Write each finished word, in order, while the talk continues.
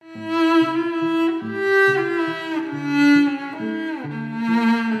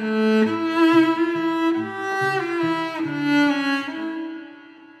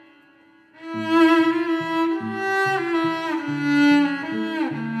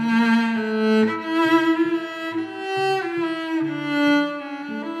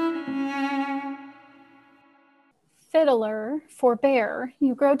prattler, forbear,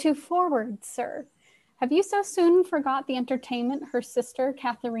 you grow too forward, sir. Have you so soon forgot the entertainment her sister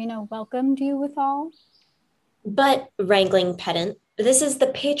Katharina welcomed you withal? But, wrangling pedant, this is the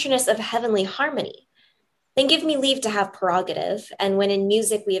patroness of heavenly harmony. Then give me leave to have prerogative, and when in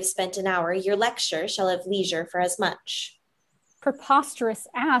music we have spent an hour, your lecture shall have leisure for as much. Preposterous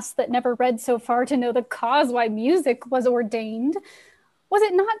ass that never read so far to know the cause why music was ordained. Was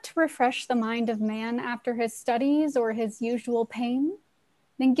it not to refresh the mind of man after his studies or his usual pain?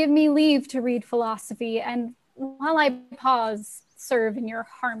 Then give me leave to read philosophy, and while I pause, serve in your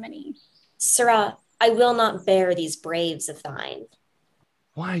harmony. Sirrah, I will not bear these braves of thine.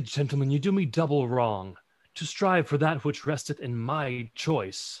 Why, gentlemen, you do me double wrong, to strive for that which resteth in my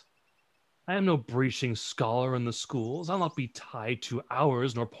choice. I am no breaching scholar in the schools. I'll not be tied to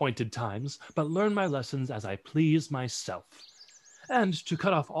hours nor pointed times, but learn my lessons as I please myself. And to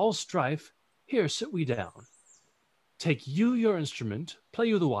cut off all strife, here sit we down. Take you your instrument, play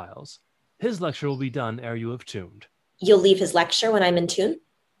you the whiles. His lecture will be done ere you have tuned. You'll leave his lecture when I'm in tune?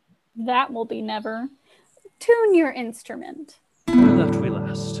 That will be never. Tune your instrument. Where left we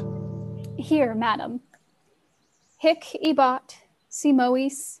last? Here, madam. Hic ibat,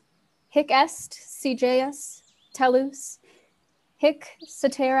 simois, hic est, Sigeus, telus, hic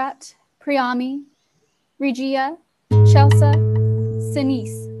ceterat, Priami, regia, Chelsea,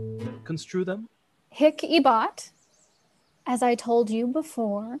 sinis. Construe them? Hic ibat, as I told you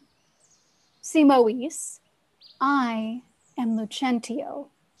before, simois, I am Lucentio.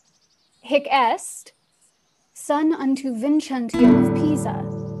 Hic est, son unto Vincentio of Pisa.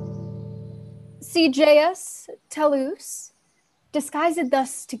 Sigeus, telus, disguised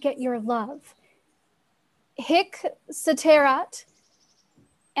thus to get your love. Hic ceterat,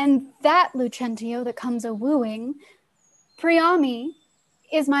 and that Lucentio that comes a-wooing, Priami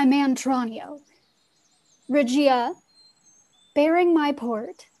is my man Tranio. Regia, bearing my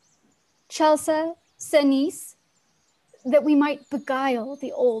port, Chelsea, senis, that we might beguile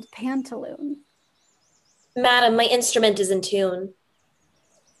the old pantaloon. Madam, my instrument is in tune.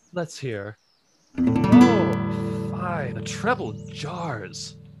 Let's hear. Oh, fie, the treble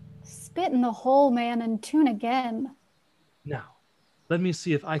jars. Spit in the hole, man, and tune again. Now, let me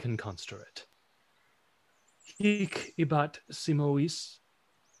see if I can construe it. Hic ibat simois,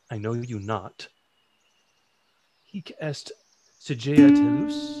 I know you not. Hic est sigea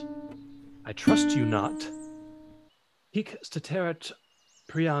telus, I trust you not. Hic steterat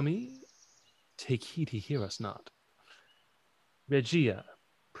Priami, take heed he hear us not. Regia,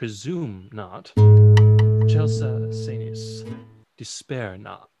 presume not. Chelsea senis, despair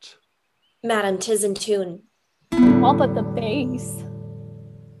not. Madam, 'tis in tune. All but the bass.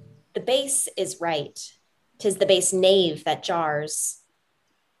 The bass is right. 'Tis the bass knave that jars.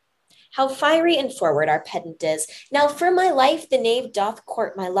 How fiery and forward our pedant is. Now for my life the knave doth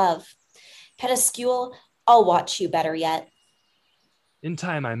court my love. Pediscule, I'll watch you better yet. In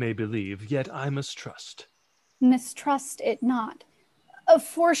time I may believe, yet I mistrust. Mistrust it not.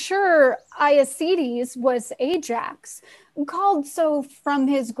 For sure, Iacides was Ajax, called so from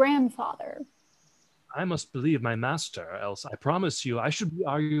his grandfather. I must believe my master, else I promise you I should be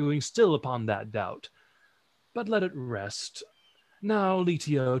arguing still upon that doubt. But let it rest. Now,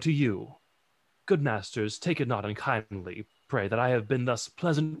 Letio, to you. Good masters, take it not unkindly, pray, that I have been thus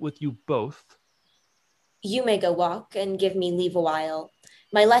pleasant with you both. You may go walk and give me leave a while.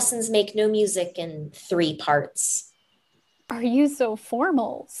 My lessons make no music in 3 parts. Are you so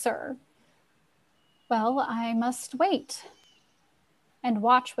formal, sir? Well, I must wait and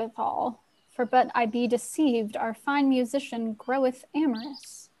watch withal, for but I be deceived, our fine musician groweth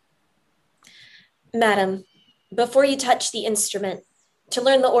amorous. Madam, before you touch the instrument, to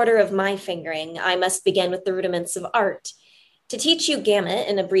learn the order of my fingering, I must begin with the rudiments of art. To teach you gamut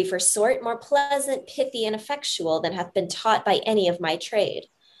in a briefer sort, more pleasant, pithy, and effectual than hath been taught by any of my trade.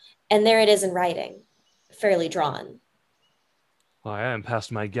 And there it is in writing, fairly drawn. Why, I am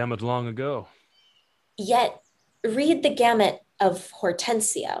past my gamut long ago. Yet, read the gamut of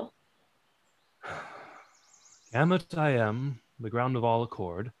Hortensio. Gamut I am, the ground of all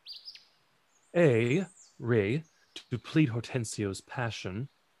accord. A, re, to plead Hortensio's passion.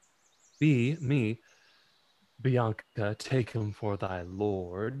 B, me, Bianca, take him for thy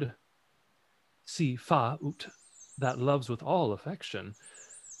lord. C, fa, ut, that loves with all affection.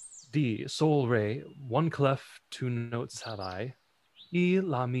 D, sol, re, one clef, 2 notes have I. E,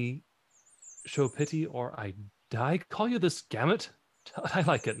 la, mi, show pity or I die. Call you this gamut? I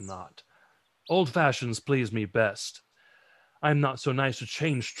like it not. Old fashions please me best. I am not so nice to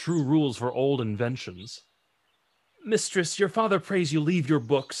change true rules for old inventions. Mistress, your father prays you leave your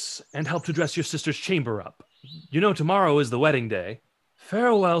books and help to dress your sister's chamber up. You know tomorrow is the wedding day.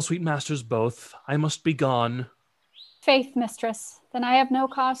 Farewell, sweet masters both. I must be gone. Faith, mistress, then I have no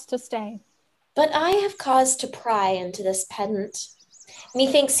cause to stay. But I have cause to pry into this pedant.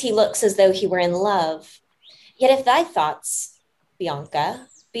 Methinks he looks as though he were in love. Yet if thy thoughts, Bianca,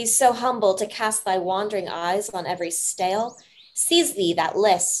 be so humble to cast thy wandering eyes on every stale, seize thee that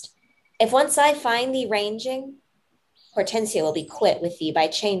list. If once I find thee ranging, Hortensio will be quit with thee by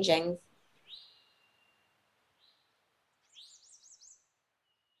changing.